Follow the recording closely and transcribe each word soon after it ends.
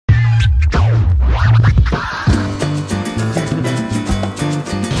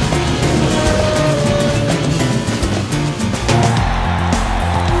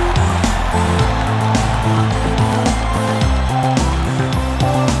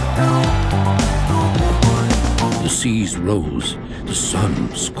seas rose, the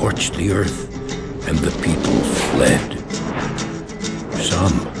sun scorched the earth, and the people fled.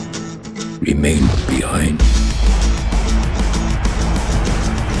 Some remained behind.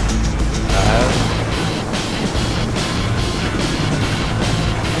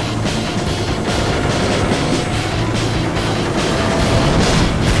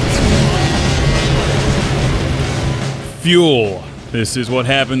 Fuel. This is what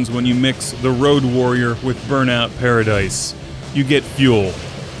happens when you mix the Road Warrior with Burnout Paradise. You get fuel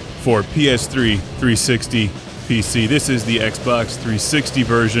for PS3, 360, PC. This is the Xbox 360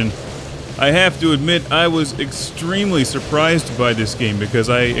 version. I have to admit, I was extremely surprised by this game because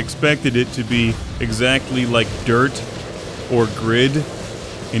I expected it to be exactly like Dirt or Grid.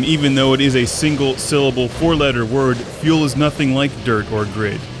 And even though it is a single-syllable, four-letter word, fuel is nothing like Dirt or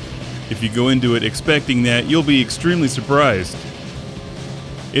Grid. If you go into it expecting that, you'll be extremely surprised.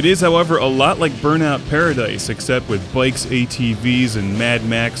 It is, however, a lot like Burnout Paradise, except with bikes, ATVs, and Mad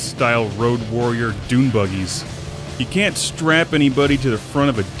Max-style Road Warrior dune buggies. You can't strap anybody to the front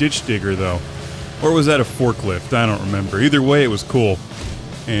of a ditch digger, though. Or was that a forklift? I don't remember. Either way, it was cool.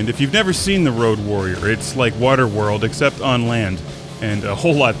 And if you've never seen the Road Warrior, it's like Waterworld, except on land, and a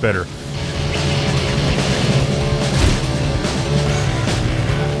whole lot better.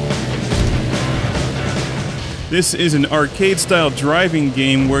 This is an arcade-style driving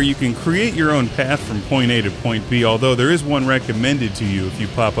game where you can create your own path from point A to point B, although there is one recommended to you if you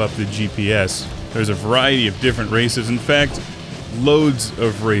pop up the GPS. There's a variety of different races, in fact, loads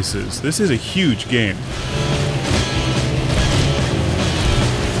of races. This is a huge game.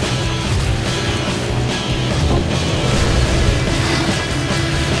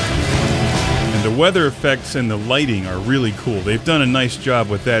 The weather effects and the lighting are really cool. They've done a nice job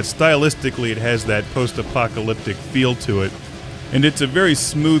with that. Stylistically, it has that post-apocalyptic feel to it. And it's a very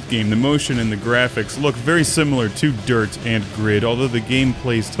smooth game. The motion and the graphics look very similar to Dirt and Grid, although the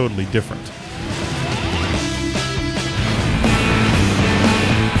gameplay is totally different.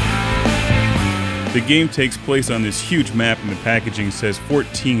 The game takes place on this huge map, and the packaging says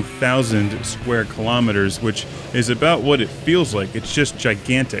 14,000 square kilometers, which is about what it feels like. It's just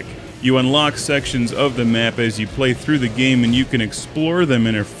gigantic. You unlock sections of the map as you play through the game, and you can explore them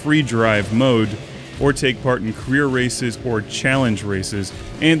in a free drive mode, or take part in career races or challenge races,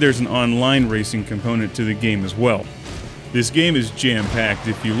 and there's an online racing component to the game as well. This game is jam-packed.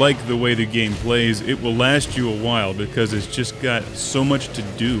 If you like the way the game plays, it will last you a while because it's just got so much to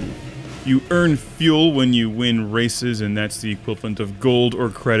do. You earn fuel when you win races, and that's the equivalent of gold or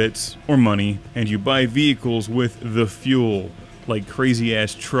credits or money, and you buy vehicles with the fuel, like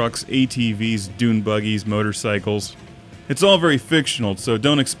crazy-ass trucks, ATVs, dune buggies, motorcycles. It's all very fictional, so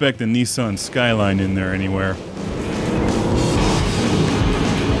don't expect a Nissan Skyline in there anywhere.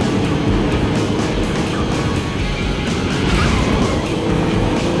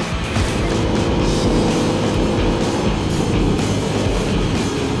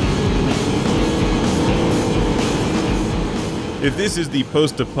 If this is the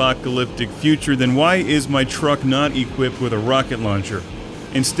post-apocalyptic future, then why is my truck not equipped with a rocket launcher?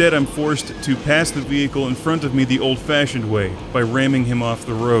 Instead, I'm forced to pass the vehicle in front of me the old-fashioned way, by ramming him off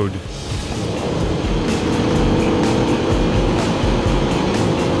the road.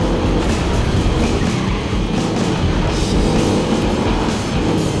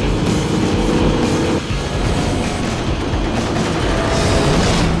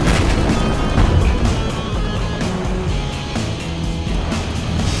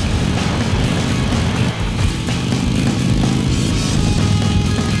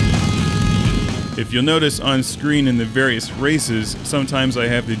 If you'll notice on screen in the various races, sometimes I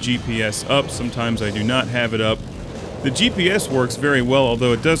have the GPS up, sometimes I do not have it up. The GPS works very well,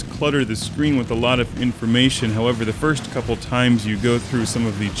 although it does clutter the screen with a lot of information. However, the first couple times you go through some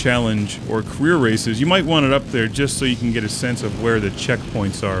of the challenge or career races, you might want it up there just so you can get a sense of where the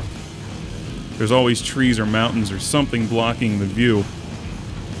checkpoints are. There's always trees or mountains or something blocking the view,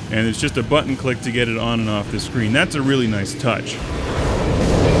 and it's just a button click to get it on and off the screen. That's a really nice touch.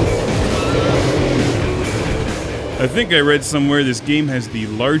 I think I read somewhere this game has the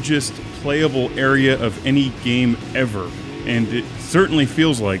largest playable area of any game ever, and it certainly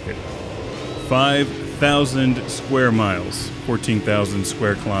feels like it. 5,000 square miles, 14,000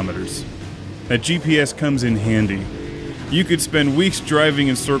 square kilometers. That GPS comes in handy. You could spend weeks driving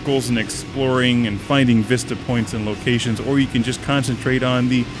in circles and exploring and finding vista points and locations, or you can just concentrate on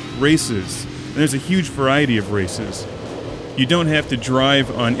the races. And there's a huge variety of races. You don't have to drive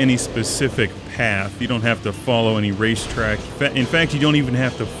on any specific path. You don't have to follow any racetrack. In fact, you don't even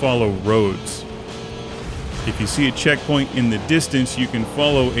have to follow roads. If you see a checkpoint in the distance, you can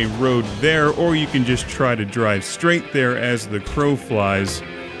follow a road there, or you can just try to drive straight there as the crow flies,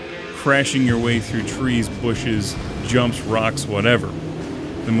 crashing your way through trees, bushes, jumps, rocks, whatever.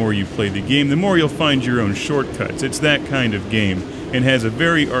 The more you play the game, the more you'll find your own shortcuts. It's that kind of game, and has a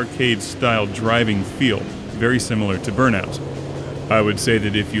very arcade-style driving feel, very similar to Burnout. I would say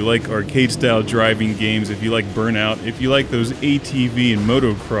that if you like arcade-style driving games, if you like Burnout, if you like those ATV and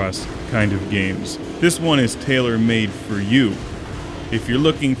motocross kind of games, this one is tailor-made for you. If you're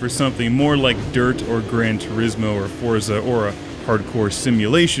looking for something more like Dirt or Gran Turismo or Forza or a hardcore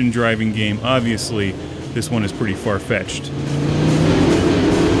simulation driving game, obviously, this one is pretty far-fetched.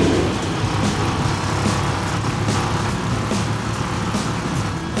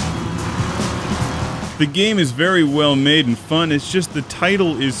 The game is very well made and fun, it's just the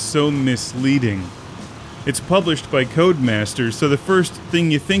title is so misleading. It's published by Codemaster, so the first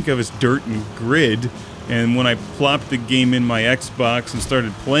thing you think of is dirt and grid, and when I plopped the game in my Xbox and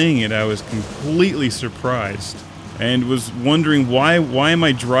started playing it, I was completely surprised. And was wondering why am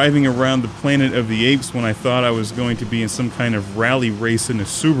I driving around the planet of the apes when I thought I was going to be in some kind of rally race in a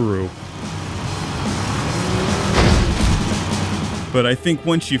Subaru. But I think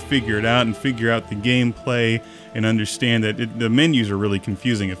once you figure it out and figure out the gameplay and understand that the menus are really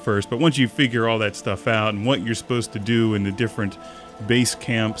confusing at first, but once you figure all that stuff out and what you're supposed to do in the different base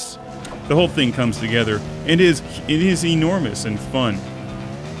camps, the whole thing comes together, and it is enormous and fun.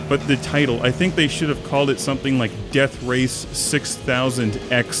 But the title, I think they should have called it something like Death Race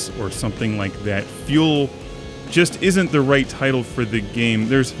 6000X or something like that. Fuel just isn't the right title for the game.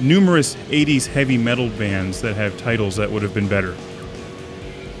 There's numerous 80s heavy metal bands that have titles that would have been better.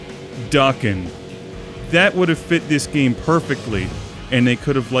 Dokken. That would have fit this game perfectly, and they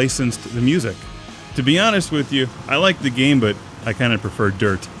could have licensed the music. To be honest with you, I like the game, but I kind of prefer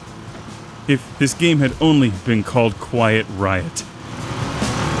Dirt. If this game had only been called Quiet Riot.